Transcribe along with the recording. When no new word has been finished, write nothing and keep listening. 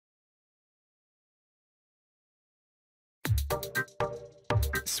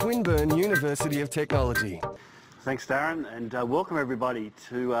Swinburne University of Technology. Thanks, Darren, and welcome everybody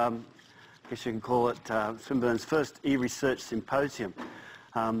to, I guess you can call it Swinburne's first e-research symposium.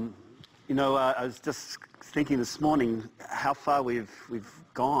 You know, I was just thinking this morning how far we've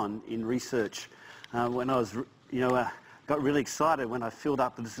gone in research. When I was, got really excited when I filled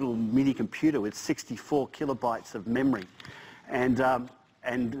up this little mini computer with 64 kilobytes of memory, and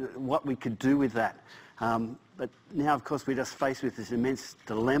what we could do with that. But now, of course, we're just faced with this immense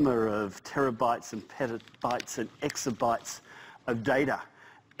dilemma of terabytes and petabytes and exabytes of data.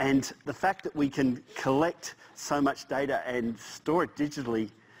 And the fact that we can collect so much data and store it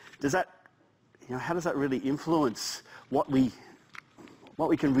digitally, does that, how does that really influence what we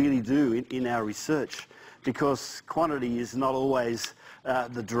can really do in our research? Because quantity is not always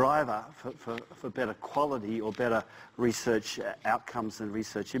the driver for better quality or better research outcomes and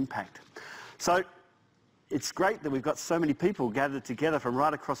research impact. So it's great that we've got so many people gathered together from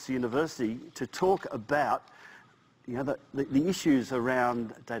right across the university to talk about the issues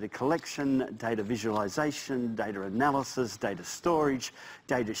around data collection, data visualization, data analysis, data storage,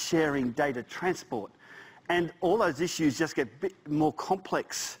 data sharing, data transport. And all those issues just get a bit more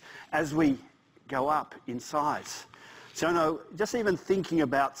complex as we go up in size. So, just even thinking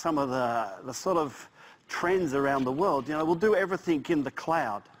about some of the sort of trends around the world, we'll do everything in the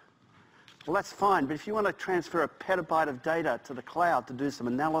cloud. Well, that's fine, but if you want to transfer a petabyte of data to the cloud to do some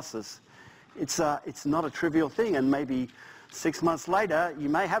analysis, it's not a trivial thing, and maybe 6 months later you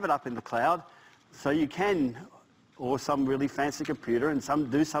may have it up in the cloud, so you can, or some really fancy computer,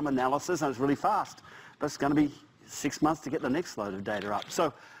 and do some analysis, and it's really fast, but it's going to be 6 months to get the next load of data up.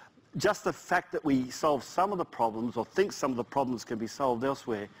 So just the fact that we solve some of the problems, or think some of the problems can be solved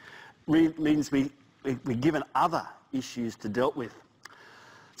elsewhere, means we're given other issues to deal with.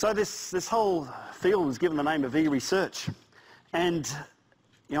 So this whole field was given the name of e-research, and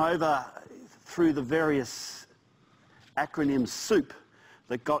through the various acronym soup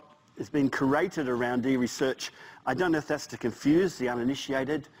that has been curated around e-research, I don't know if that's to confuse the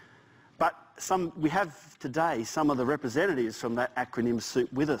uninitiated, but we have today some of the representatives from that acronym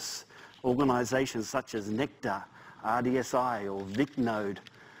soup with us, organisations such as Nectar, RDSI or VicNode,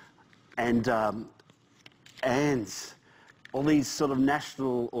 and ANDS. All these sort of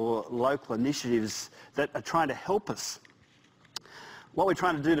national or local initiatives that are trying to help us. What we're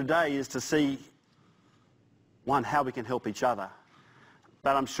trying to do today is to see, one, how we can help each other.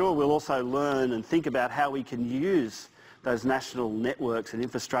 But I'm sure we'll also learn and think about how we can use those national networks and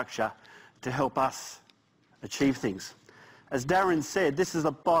infrastructure to help us achieve things. As Darren said, this is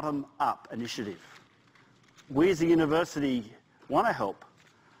a bottom-up initiative. We as a university want to help,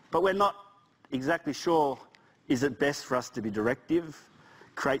 but we're not exactly sure, is it best for us to be directive,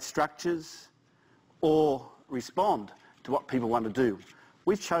 create structures, or respond to what people want to do?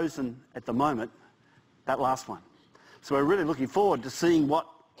 We've chosen, at the moment, that last one. So we're really looking forward to seeing what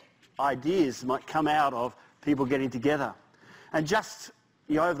ideas might come out of people getting together. And just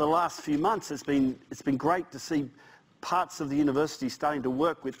over the last few months, it's been great to see parts of the university starting to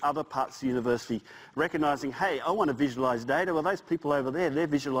work with other parts of the university, recognising, hey, I want to visualise data. Well, those people over there, they're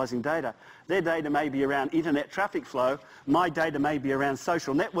visualising data. Their data may be around internet traffic flow. My data may be around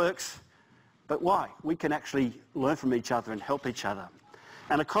social networks. But why? We can actually learn from each other and help each other.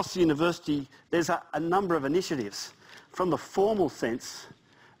 And across the university, there's a number of initiatives from the formal sense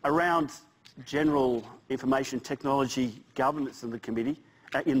around general information technology governance in the committee,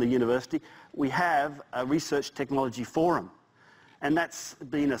 in the university. We have a research technology forum, and that's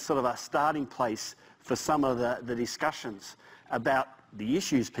been a sort of a starting place for some of the discussions about the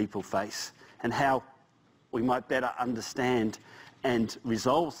issues people face and how we might better understand and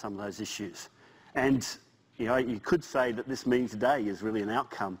resolve some of those issues. And you could say that this meeting today is really an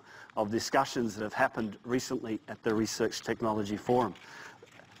outcome of discussions that have happened recently at the Research Technology Forum.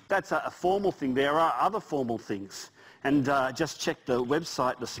 That's a formal thing. There are other formal things. And just checked the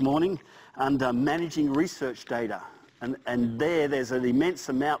website this morning under managing research data. And there's an immense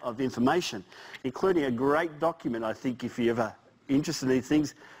amount of information, including a great document, I think, if you're ever interested in these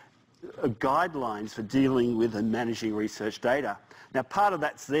things, guidelines for dealing with and managing research data. Now, part of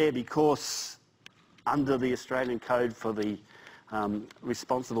that's there because under the Australian Code for the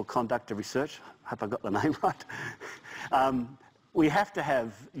Responsible Conduct of Research, I hope I got the name right, we have to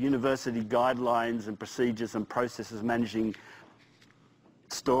have university guidelines and procedures and processes managing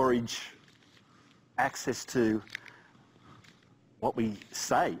storage, access to what we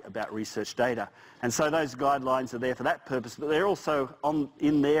say about research data. And so those guidelines are there for that purpose, but they're also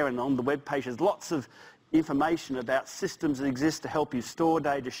in there and on the web page. There's lots of information about systems that exist to help you store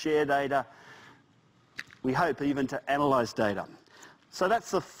data, share data, we hope even to analyse data. So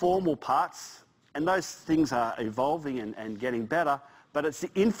that's the formal parts, and those things are evolving and getting better, but it's the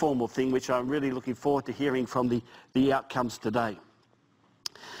informal thing which I'm really looking forward to hearing from the outcomes today.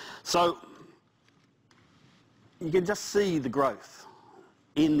 So you can just see the growth.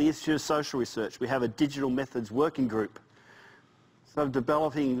 In the Institute of Social Research, we have a digital methods working group, so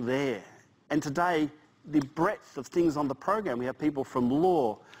developing there. And today, the breadth of things on the program, we have people from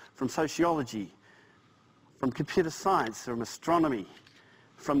law, from sociology, from computer science, from astronomy,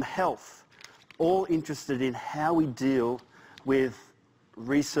 from health, all interested in how we deal with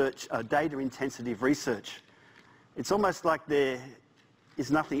research, data-intensive research. It's almost like there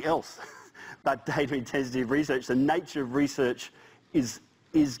is nothing else but data-intensive research. The nature of research is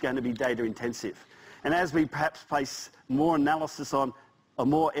going to be data-intensive. And as we perhaps place more analysis on, or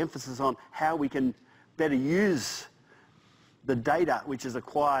more emphasis on how we can better use the data which is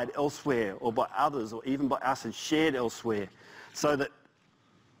acquired elsewhere or by others or even by us and shared elsewhere, so that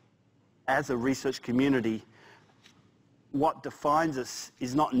as a research community, what defines us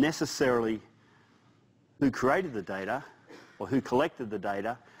is not necessarily who created the data or who collected the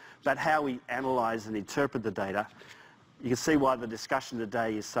data, but how we analyse and interpret the data. You can see why the discussion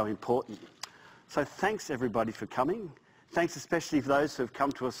today is so important. So thanks everybody for coming. Thanks especially for those who have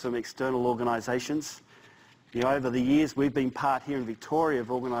come to us from external organisations. You know, over the years we've been part here in Victoria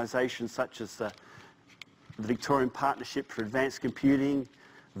of organisations such as the Victorian Partnership for Advanced Computing,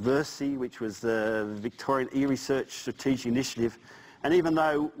 VERSI, which was the Victorian e-research strategic initiative. And even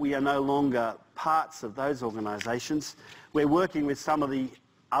though we are no longer parts of those organisations, we're working with some of the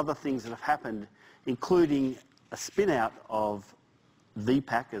other things that have happened, including a spin-out of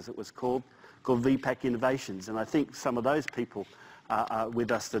VPAC, as it was called VPAC Innovations. And I think some of those people are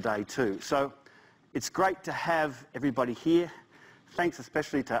with us today too. So it's great to have everybody here. Thanks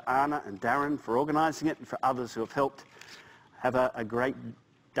especially to Anna and Darren for organising it and for others who have helped. Have a great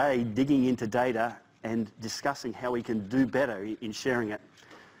day digging into data and discussing how we can do better in sharing it.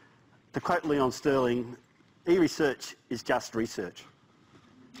 To quote Leon Sterling, e-research is just research.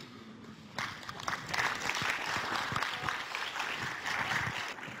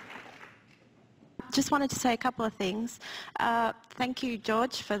 Just wanted to say a couple of things. Thank you,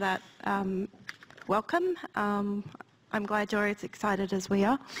 George, for that welcome. I'm glad you're as excited as we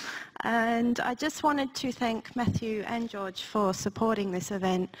are. And I just wanted to thank Matthew and George for supporting this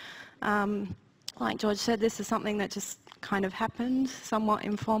event. Like George said, this is something that just kind of happened somewhat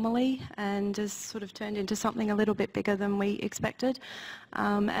informally and has sort of turned into something a little bit bigger than we expected.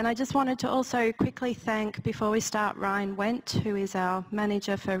 And I just wanted to also quickly thank, before we start, Ryan Wendt, who is our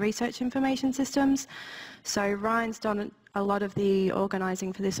Manager for Research Information Systems. So Ryan's done a lot of the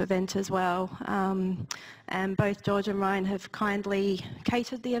organising for this event as well. And both George and Ryan have kindly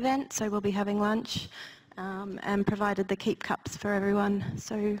catered the event, so we'll be having lunch and provided the keep cups for everyone.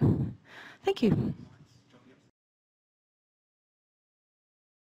 So thank you.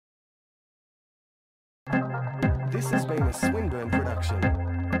 This has been a Swinburne production.